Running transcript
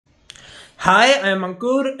Hi, I am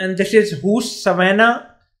Ankur, and this is Who's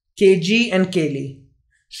Savanna, KG, and Kaylee.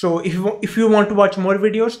 So, if you want to watch more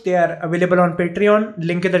videos, they are available on Patreon.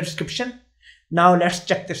 Link in the description. Now, let's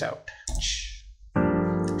check this out.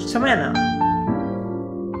 Savanna.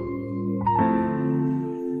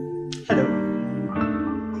 Hello.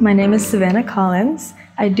 My name is Savanna Collins.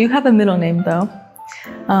 I do have a middle name though,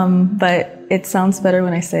 but it sounds better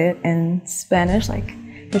when I say it in Spanish. Like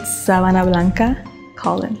it's Savanna Blanca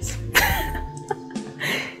Collins.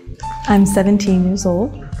 I'm 17 years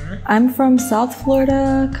old. I'm from South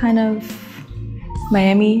Florida, kind of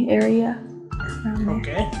Miami area.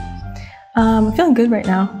 Okay. I'm feeling good right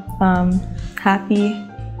now. Happy,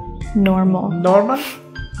 normal. Normal?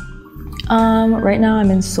 Right now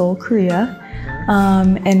I'm in Seoul, Korea.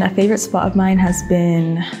 And a favorite spot of mine has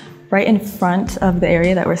been right in front of the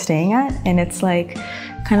area that we're staying at. And it's like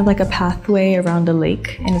kind of like a pathway around a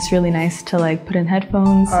lake. And it's really nice to like put in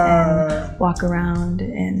headphones and walk around.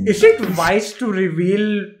 And is it wise to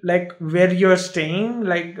reveal like where you're staying?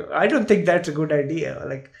 Like, I don't think that's a good idea.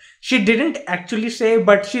 Like, she didn't actually say,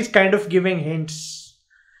 but she's kind of giving hints.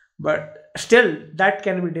 But still, that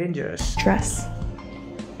can be dangerous. Dress.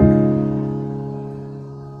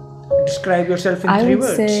 Describe yourself in 3 words.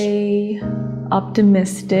 I would say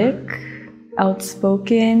optimistic,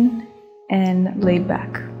 outspoken, and laid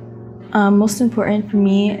back. Most important for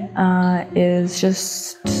me is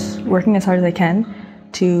just working as hard as I can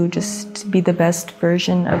to just be the best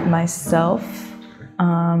version of myself,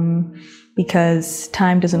 because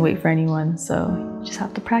time doesn't wait for anyone, so you just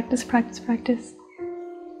have to practice, practice, practice.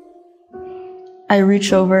 I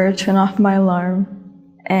reach over, turn off my alarm,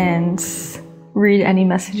 and read any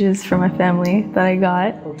messages from my family that I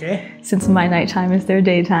got. Okay. Since my nighttime is their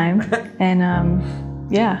daytime. And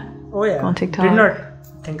yeah. Oh yeah. Go on TikTok. Did not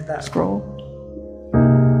think that. Scroll.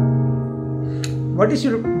 What is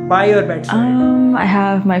by your bedside? I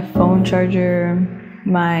have my phone charger,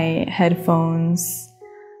 my headphones,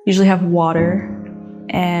 usually have water,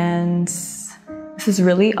 and this is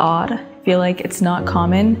really odd. I feel like it's not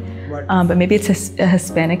common, but maybe it's a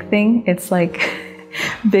Hispanic thing. It's like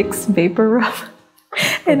Vicks Vapor Rub.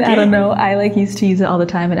 And okay. I don't know, I like used to use it all the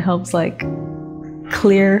time and it helps like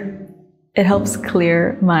clear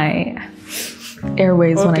my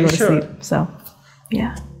airways when I go to sleep. So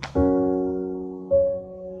yeah.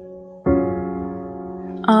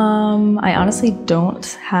 I honestly don't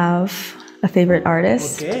have a favorite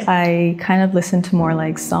artist. Okay. I kind of listen to more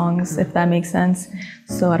like songs, if that makes sense.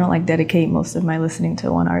 So I don't like dedicate most of my listening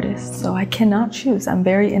to one artist. So I cannot choose. I'm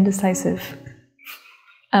very indecisive.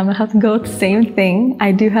 I'm gonna have to go with the same thing.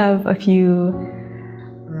 I do have a few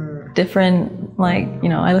different, like, you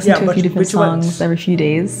know, I listen to a few different songs every few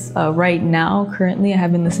days. Right now, currently, I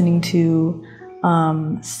have been listening to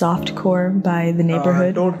Softcore by The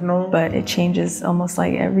Neighborhood. Don't know. But it changes almost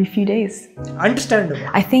like every few days. Understandable.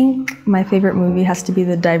 I think my favorite movie has to be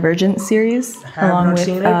the Divergent series, along with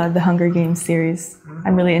the Hunger Games series.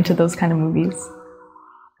 I'm really into those kind of movies.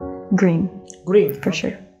 Green. For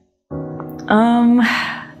sure.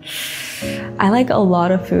 I like a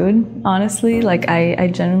lot of food, honestly. Like I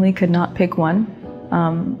generally could not pick one.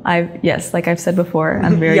 Like I've said before,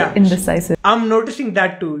 I'm very indecisive. I'm noticing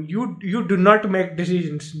that too. You do not make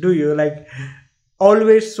decisions, do you? Like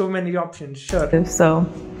always so many options. Sure. So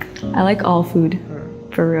I like all food,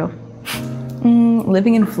 for real.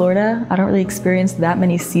 Living in Florida, I don't really experience that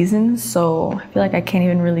many seasons, so I feel like I can't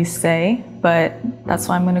even really say, but that's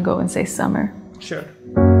why I'm gonna go and say summer. Sure.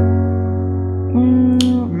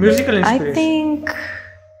 Musical inspiration. I think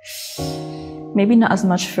maybe not as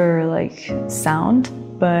much for like sound,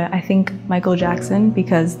 but I think Michael Jackson,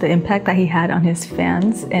 because the impact that he had on his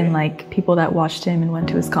fans and like people that watched him and went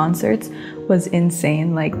to his concerts was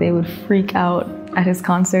insane. Like they would freak out at his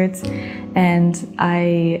concerts, and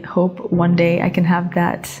I hope one day I can have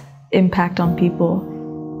that impact on people.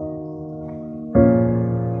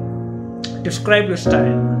 Describe your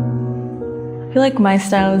style. I feel like my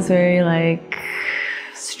style is very like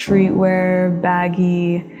streetwear,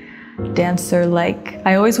 baggy, dancer-like.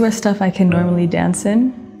 I always wear stuff I can normally dance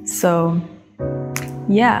in. So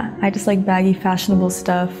yeah, I just like baggy, fashionable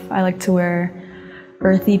stuff. I like to wear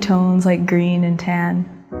earthy tones like green and tan.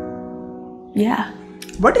 Yeah.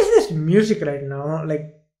 What is this music right now?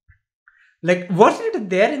 Like was it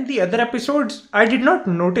there in the other episodes? I did not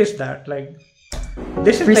notice that. Like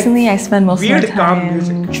this is recently I spend most of my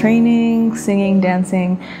time training, singing,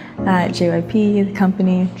 dancing at JYP, the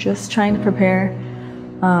company, just trying to prepare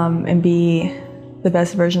and be the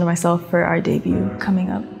best version of myself for our debut coming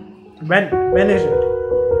up. When is it?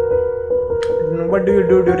 What do you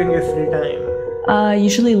do during your free time?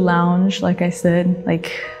 Usually lounge, like I said,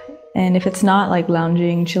 like And if it's not like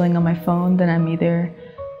lounging, chilling on my phone, then I'm either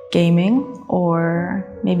gaming or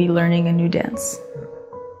maybe learning a new dance.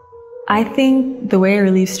 I think the way I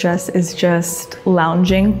relieve stress is just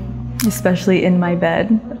lounging, especially in my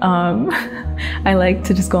bed. I like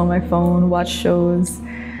to just go on my phone, watch shows,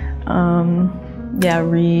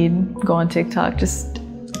 read, go on TikTok, just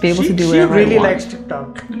be able to do whatever I want. She really likes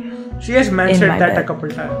TikTok. She has mentioned that a couple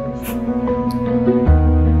times.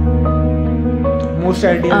 Most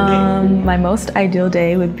ideal day? My most ideal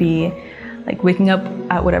day would be like waking up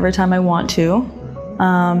at whatever time I want to,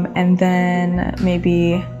 and then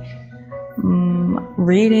maybe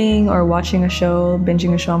reading or watching a show,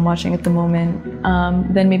 binging a show I'm watching at the moment.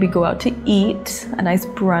 Then maybe go out to eat, a nice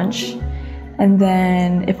brunch. And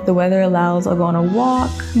then if the weather allows, I'll go on a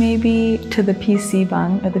walk maybe to the PC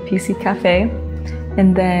bang or the PC cafe,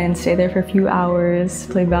 and then stay there for a few hours,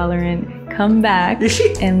 play Valorant, come back.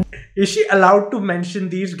 Is she allowed to mention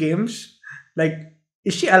these games? Like,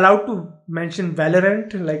 is she allowed to mention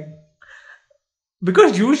Valorant? Like,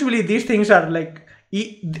 because usually these things are like,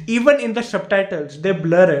 even in the subtitles, they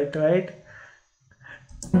blur it, right?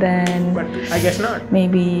 Then, but I guess not.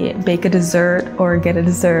 Maybe bake a dessert or get a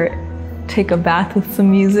dessert, take a bath with some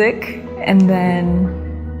music, and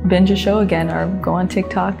then binge a show again or go on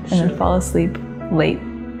TikTok and then fall asleep late.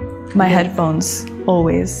 My headphones,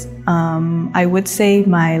 always. I would say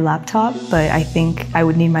my laptop, but I think I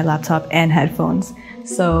would need my laptop and headphones.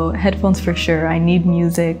 So headphones for sure. I need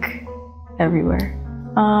music everywhere.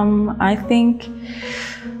 I think,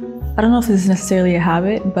 I don't know if this is necessarily a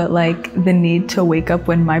habit, but like the need to wake up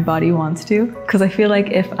when my body wants to. Because I feel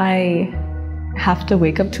like if I have to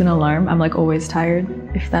wake up to an alarm, I'm like always tired,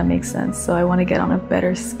 if that makes sense. So I want to get on a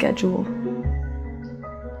better schedule.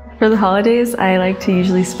 For the holidays, I like to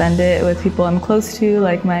usually spend it with people I'm close to,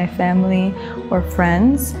 like my family or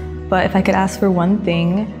friends. But if I could ask for one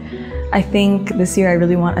thing, I think this year I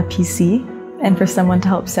really want a PC and for someone to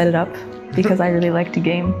help set it up because I really like to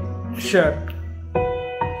game. Sure.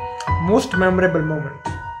 Most memorable moment?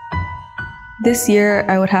 This year,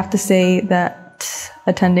 I would have to say that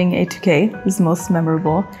attending A2K is most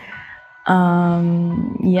memorable.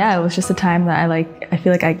 It was just a time that I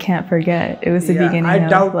feel like I can't forget. It was the beginning I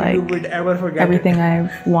doubt of you would ever forget everything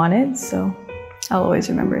I've wanted, so I'll always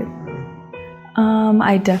remember it.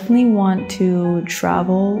 I definitely want to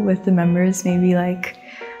travel with the members, maybe like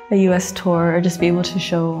a US tour, or just be able to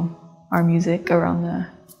show our music around the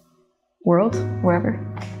world, wherever.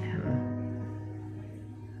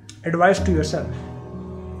 Advice to yourself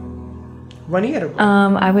 1 year ago?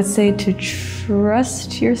 I would say to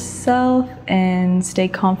trust yourself and stay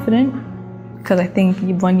confident, because I think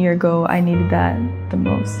 1 year ago I needed that the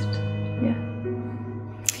most. Yeah.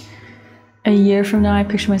 A year from now, I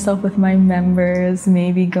picture myself with my members,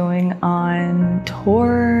 maybe going on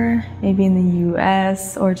tour, maybe in the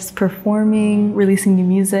US, or just performing, releasing new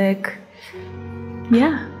music.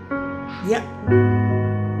 Yeah. Yeah.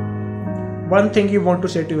 One thing you want to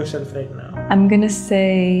say to yourself right now? I'm gonna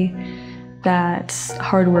say that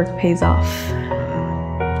hard work pays off.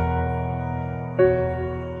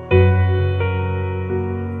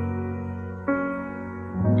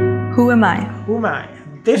 Who am I? Who am I?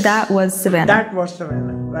 That was Savanna. That was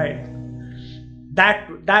Savanna, right.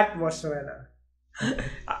 That was Savanna.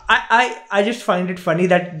 I just find it funny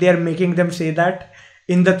that they're making them say that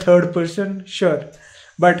in the third person. Sure.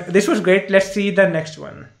 But this was great. Let's see the next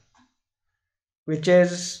one, which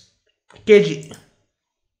is KG.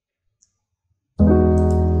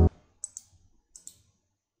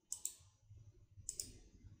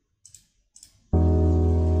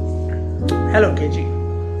 Hello, KG.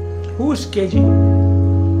 Who's KG?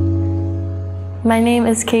 My name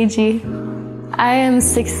is KG. I am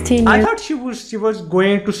 16 I years thought she was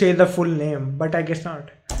going to say the full name, but I guess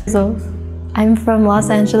not. old. I'm from Los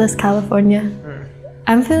Angeles, California.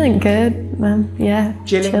 I'm feeling good. Yeah,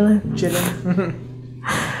 Chilling.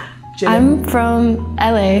 I'm from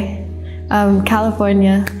LA,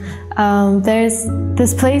 California. There's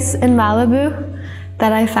this place in Malibu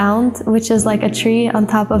that I found, which is like a tree on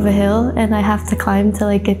top of a hill, and I have to climb to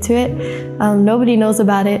like get to it. Nobody knows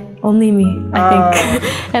about it, only me, I think.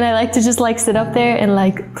 And I like to just like sit up there and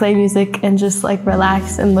like play music and just like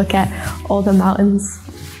relax and look at all the mountains.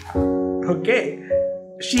 Okay,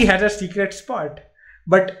 she has a secret spot,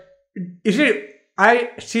 but I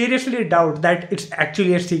seriously doubt that it's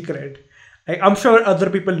actually a secret. Like, I'm sure other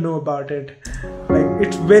people know about it. Like,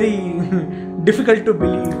 it's very difficult to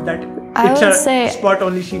believe that it's a spot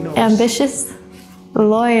only she knows. Ambitious,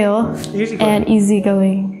 loyal, and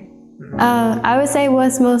easygoing. I would say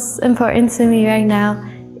what's most important to me right now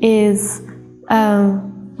is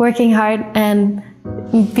working hard and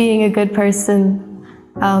being a good person,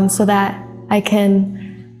 so that I can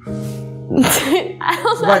I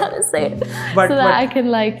don't know how to say it. So that I can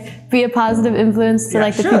like be a positive influence to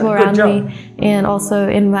like the people around me, and also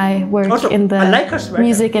in my work, also, in the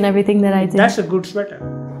music and everything that I do. That's a good sweater.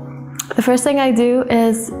 The first thing I do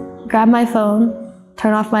is grab my phone,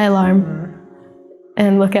 turn off my alarm,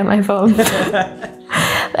 and look at my phone.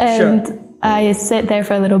 And I sit there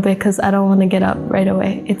for a little bit because I don't want to get up right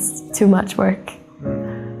away. It's too much work.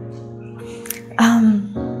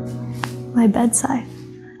 My bedside.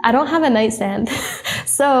 I don't have a nightstand,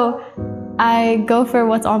 so I go for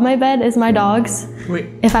what's on my bed is my dogs. Wait.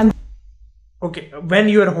 If I'm okay, when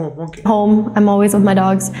you are home, okay. Home, I'm always with my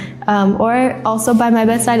dogs. Or also by my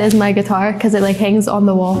bedside is my guitar because it like hangs on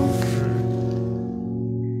the wall.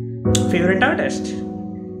 Favorite artist?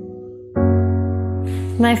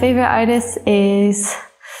 My favorite artist is,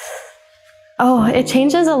 it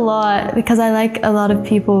changes a lot because I like a lot of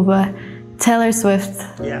people, but Taylor Swift.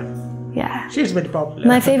 Yeah. She's very popular.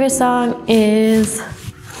 My favorite song is,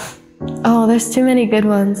 there's too many good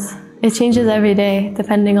ones. It changes every day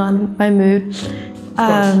depending on my mood.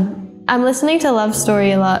 I'm listening to Love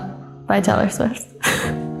Story a lot by Taylor Swift.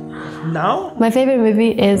 Now? My favorite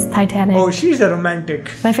movie is Titanic. Oh, she's a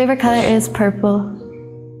romantic. My favorite color is purple.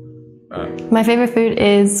 My favorite food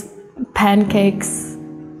is pancakes.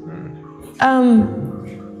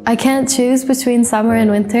 I can't choose between summer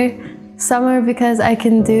and winter. Summer because I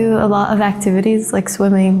can do a lot of activities like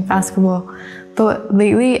swimming, basketball. But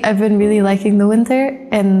lately I've been really liking the winter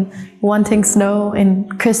and wanting snow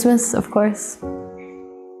and Christmas, of course.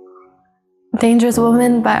 Dangerous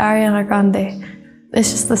Woman by Ariana Grande.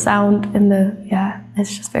 It's just the sound and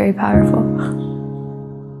it's just very powerful.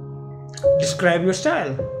 Describe your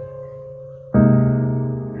style.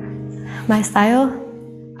 My style?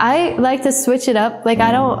 I like to switch it up. Like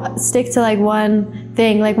I don't stick to like one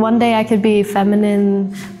thing. Like one day I could be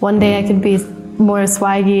feminine, one day I could be more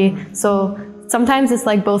swaggy. So sometimes it's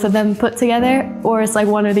like both of them put together, or it's like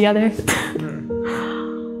one or the other.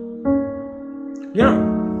 You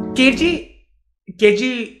know,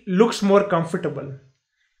 KG looks more comfortable,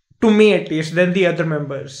 to me at least, than the other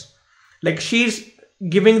members. Like she's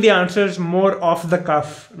giving the answers more off the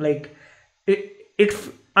cuff. Like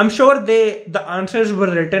I'm sure the answers were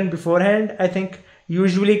written beforehand. I think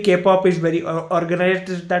usually Kpop is very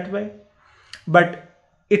organized that way, but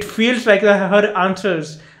it feels like her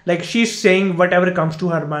answers, like she's saying whatever comes to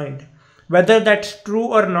her mind, whether that's true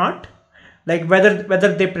or not, like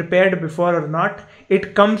whether they prepared before or not.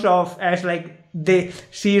 It comes off as like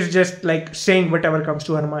she's just like saying whatever comes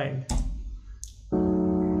to her mind.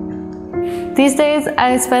 These days,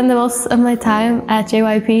 I spend the most of my time at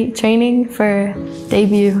JYP training for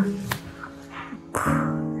debut.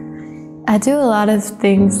 I do a lot of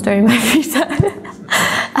things during my free time.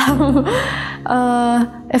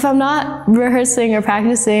 If I'm not rehearsing or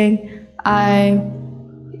practicing,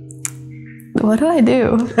 what do I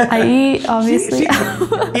do? I eat, obviously.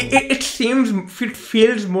 It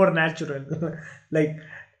feels more natural. Like,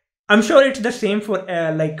 I'm sure it's the same for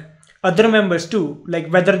like other members too, like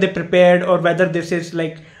whether they prepared or whether this is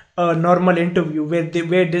like a normal interview where they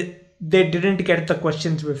didn't get the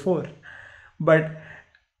questions before, but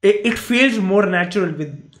it feels more natural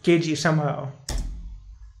with KG somehow.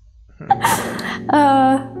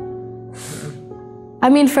 I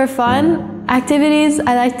mean, for fun activities,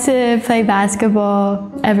 I like to play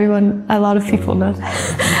basketball. A lot of people know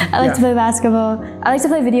that. I like to play basketball. I like to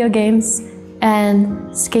play video games and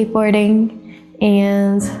skateboarding,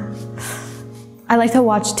 and I like to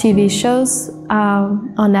watch TV shows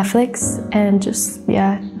on Netflix and just,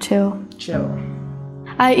 chill.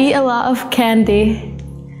 I eat a lot of candy.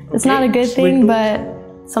 It's not a good thing, but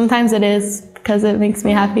sometimes it is because it makes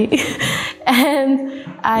me happy. And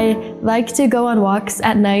I like to go on walks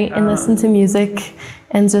at night and listen to music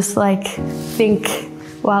and just like think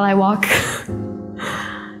while I walk.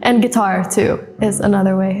 And guitar too is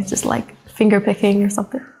another way, just like finger picking or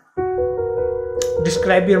something.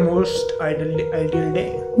 Describe your most ideal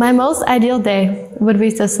day. My most ideal day would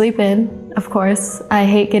be to sleep in, of course. I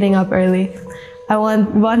hate getting up early. I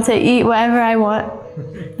want to eat whatever I want.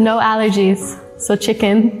 No allergies, so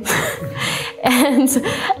chicken. And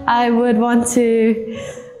I would want to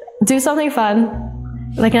do something fun,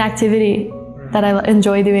 like an activity that I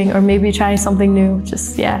enjoy doing, or maybe try something new,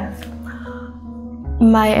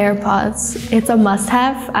 My AirPods, it's a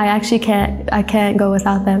must-have. I actually can't go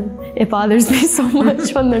without them. It bothers me so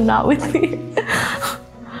much when they're not with me.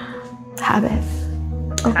 Habit.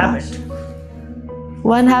 Habit.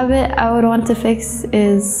 One habit I would want to fix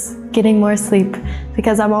is getting more sleep,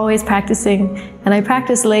 because I'm always practicing and I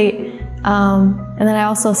practice late. And then I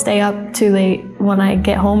also stay up too late when I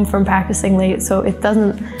get home from practicing late, so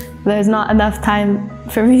there's not enough time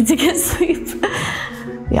for me to get sleep.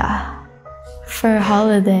 Yeah. For a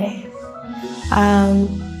holiday,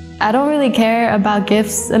 I don't really care about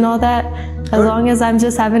gifts and all that, as long as I'm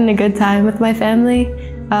just having a good time with my family.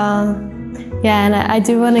 Yeah, and I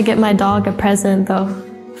do want to get my dog a present though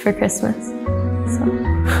for Christmas. So.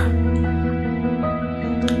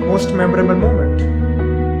 Most memorable moment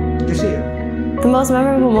this year? The most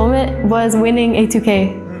memorable moment was winning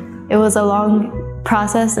A2K. It was a long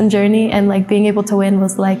process and journey, and like being able to win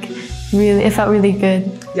was like really, it felt really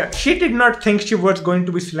good. Yeah, she did not think she was going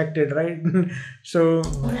to be selected, right? So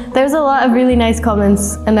there's a lot of really nice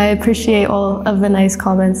comments, and I appreciate all of the nice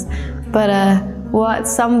comments. But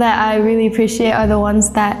some that I really appreciate are the ones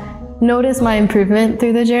that notice my improvement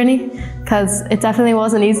through the journey, because it definitely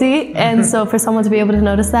wasn't easy. And so for someone to be able to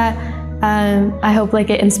notice that, I hope like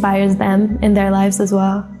it inspires them in their lives as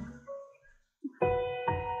well.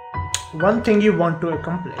 One thing you want to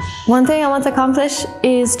accomplish? One thing I want to accomplish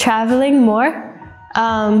is traveling more,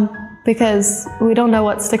 because we don't know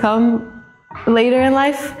what's to come later in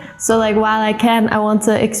life. So like while I can, I want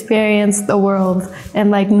to experience the world in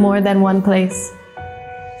like more than one place.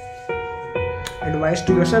 Advice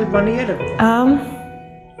to yourself 1 year ago?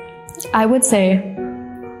 I would say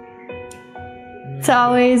to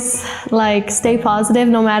always like stay positive,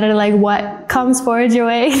 no matter like what comes forward your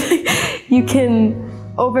way. You can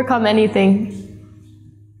overcome anything.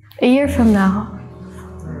 A year from now,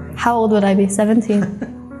 how old would I be? 17.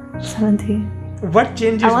 17. What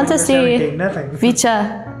changes? I want to see 17? Nothing.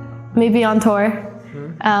 Vcha maybe on tour,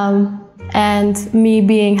 and me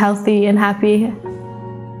being healthy and happy.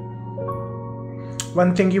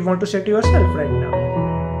 One thing you want to say to yourself right now?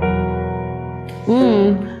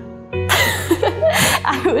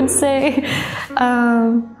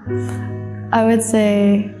 I would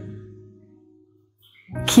say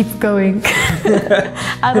keep going.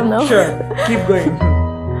 I don't know. Sure, keep going.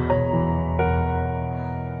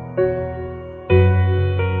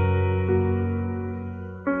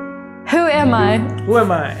 Who am I? Who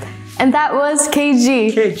am I? And that was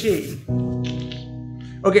KG. KG.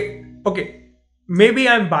 Okay. Maybe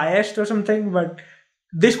I'm biased or something, but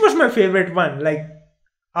this was my favorite one, like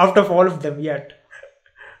out of all of them yet.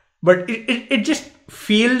 But it just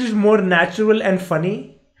feels more natural and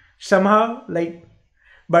funny somehow, like.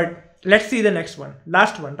 But let's see the next one.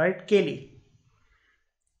 Last one, right? Kaylee.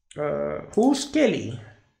 Who's Kaylee?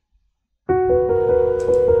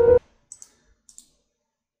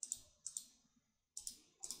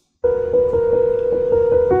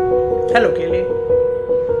 Hello, Kaylee.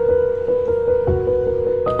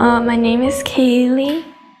 My name is Kaylee.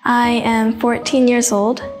 I am 14 years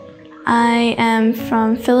old. I am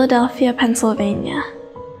from Philadelphia, Pennsylvania.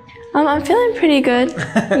 I'm feeling pretty good.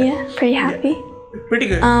 Yeah, pretty happy. Yeah. Pretty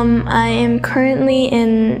good. I am currently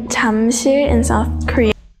in Jamsil in South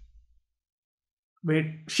Korea. Wait,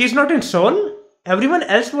 she's not in Seoul? Everyone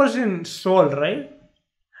else was in Seoul, right?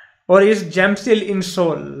 Or is Jamsil in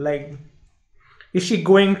Seoul? Like, is she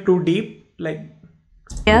going too deep? Like,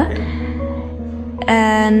 Yeah.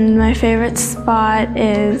 And my favorite spot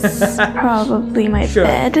is probably my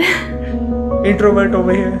bed. Introvert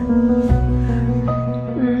over here.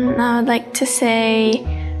 I would like to say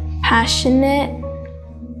passionate,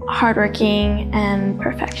 hardworking, and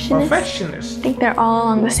perfectionist. Perfectionist. I think they're all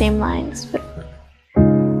along the same lines. But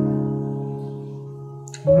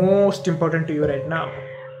most important to you right now?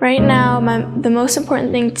 right now, the most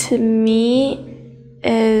important thing to me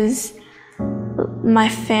is my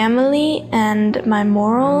family and my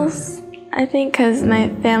morals, I think, because my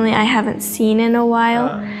family I haven't seen in a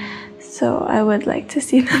while. So I would like to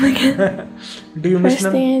see them again. Do you miss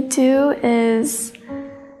them? First thing I do is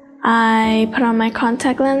I put on my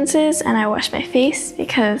contact lenses and I wash my face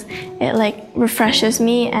because it like refreshes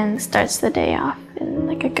me and starts the day off in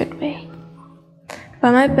like a good way.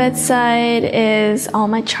 By my bedside is all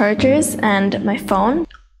my chargers and my phone.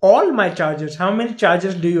 All my chargers? How many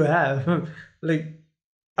chargers do you have? Like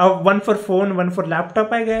one for phone, one for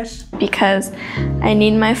laptop, I guess? Because I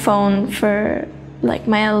need my phone for like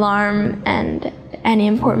my alarm and any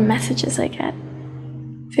important messages I get.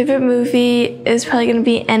 Favorite movie is probably going to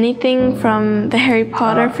be anything from the Harry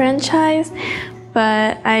Potter franchise,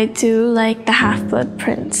 but I do like the Half-Blood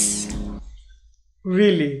Prince.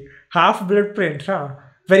 Really? Half-Blood Prince, huh?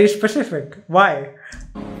 Very specific. Why?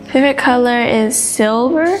 Favorite color is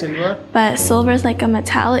silver. Silver? But silver is like a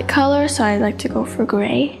metallic color, so I like to go for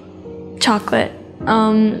gray. Chocolate.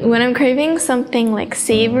 When I'm craving something like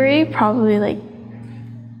savory, probably like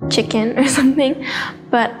chicken or something.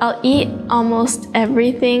 But I'll eat almost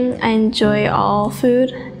everything. I enjoy all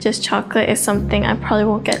food. Just chocolate is something I probably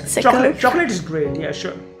won't get sick of. Chocolate is great, yeah,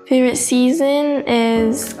 sure. Favorite season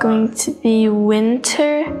is going to be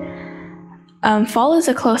winter. Fall is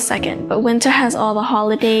a close second, but winter has all the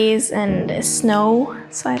holidays and snow,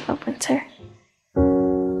 so I love winter.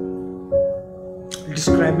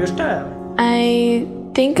 Describe your style. I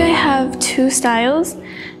think I have two styles.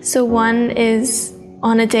 So one is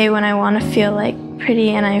on a day when I want to feel like pretty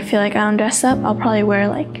and I feel like I don't dress up, I'll probably wear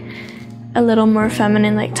like a little more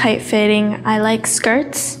feminine, like tight fitting. I like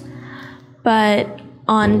skirts, but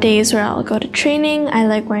on days where I'll go to training, I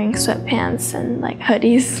like wearing sweatpants and like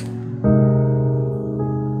hoodies.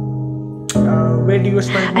 Where do you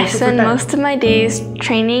spend most of your time? I spend most of my days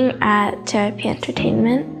training at JYP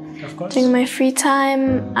Entertainment. Of course. During my free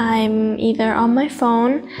time, I'm either on my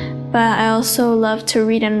phone, but I also love to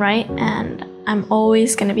read and write, and I'm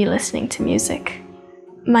always going to be listening to music.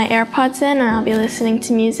 My AirPods in, and I'll be listening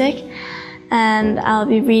to music, and I'll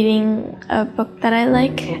be reading a book that I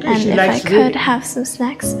like. Okay, and if I could reading. have some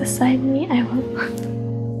snacks beside me, I will.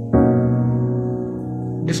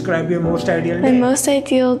 Describe your most ideal My day. most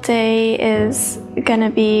ideal day is gonna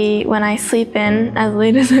be when I sleep in as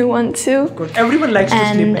late as I want to. Because everyone likes to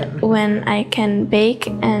sleep in. And when I can bake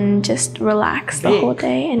and just relax the whole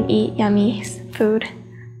day and eat yummy food.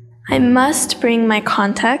 I must bring my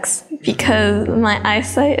contacts because my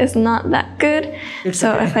eyesight is not that good.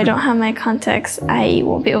 So if I don't have my contacts, I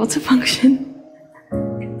won't be able to function.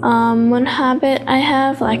 One habit I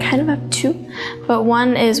have, I kind of have two, but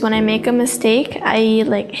one is when I make a mistake, I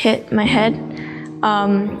like hit my head.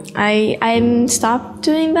 I'm stopped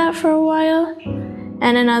doing that for a while.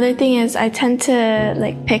 And another thing is I tend to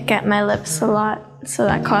like pick at my lips a lot, so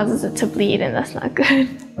that causes it to bleed, and that's not good.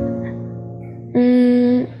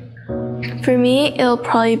 For me, it'll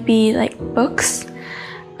probably be like books.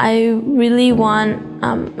 I really want,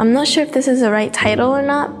 I'm not sure if this is the right title or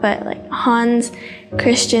not, but like Hans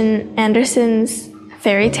Christian Andersen's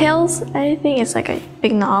Fairy Tales, I think. It's like a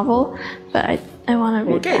big novel, but I want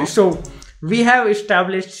to read that. Okay, so we have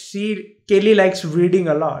established Kaylee likes reading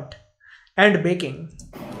a lot and baking.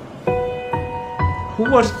 What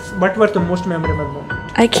was the most memorable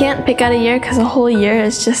moment? I can't pick out a year because a whole year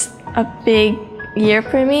is just a big year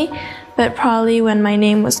for me, but probably when my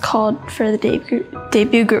name was called for the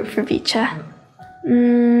debut group for Vcha.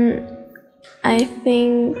 I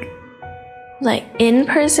think like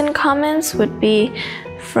in-person comments would be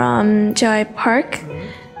from Joy Park,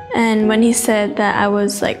 and when he said that I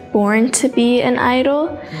was like born to be an idol,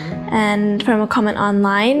 and from a comment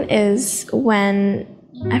online is when,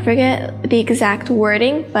 I forget the exact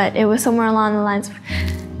wording, but it was somewhere along the lines of,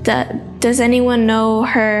 does anyone know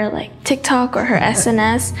her like TikTok or her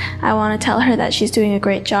SNS? I want to tell her that she's doing a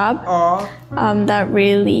great job. That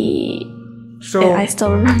really, I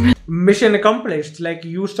still remember. Mission accomplished, like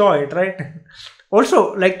you saw it, right?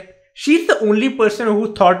 Also, like she's the only person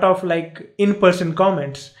who thought of like in-person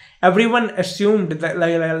comments. Everyone assumed that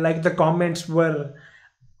like the comments were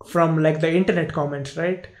from like the internet comments,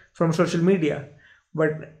 right? From social media.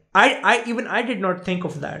 But I did not think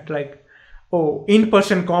of that. Like, oh,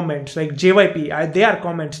 in-person comments, like JYP, they are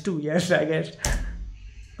comments too. Yes, I guess.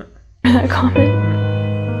 Comment.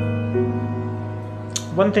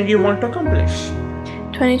 One thing you want to accomplish?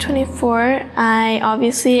 2024, I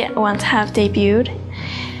obviously want to have debuted,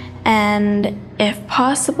 and if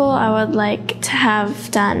possible, I would like to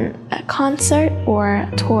have done a concert or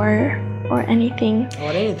a tour or anything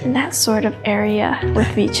in that sort of area with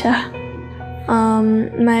Vcha.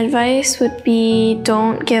 My advice would be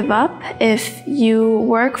don't give up. If you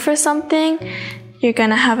work for something, you're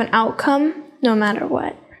gonna have an outcome no matter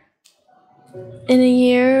what. In a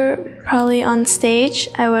year, probably on stage,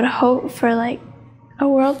 I would hope for like a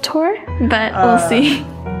world tour, but we'll see.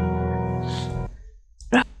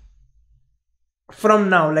 From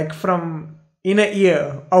now, like from in a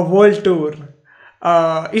year, a world tour.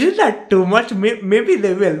 Isn't that too much? Maybe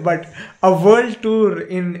they will, but a world tour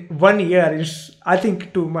in 1 year is, I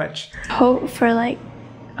think, too much. Hope for like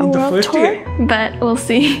a world tour, but we'll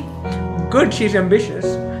see. Good, she's ambitious.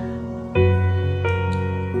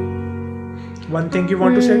 One thing you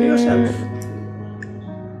want to say to yourself?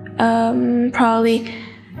 Probably,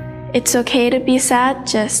 it's okay to be sad.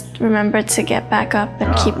 Just remember to get back up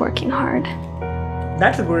and keep working hard.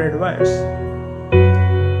 That's a good advice.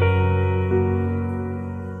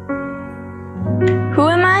 Who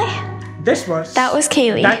am I? That was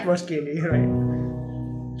Kaylee. That was Kaylee, right?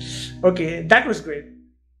 Okay, that was great.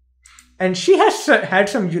 And she has had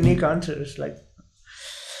some unique answers, like.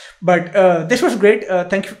 But this was great.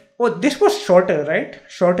 Thank you. Oh, this was shorter, right?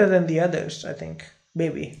 Shorter than the others, I think.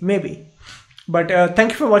 Maybe. But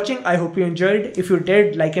thank you for watching. I hope you enjoyed. If you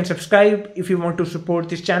did, like and subscribe. If you want to support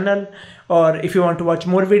this channel, or if you want to watch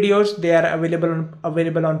more videos, they are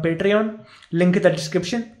available on Patreon. Link in the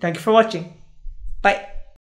description. Thank you for watching. Bye.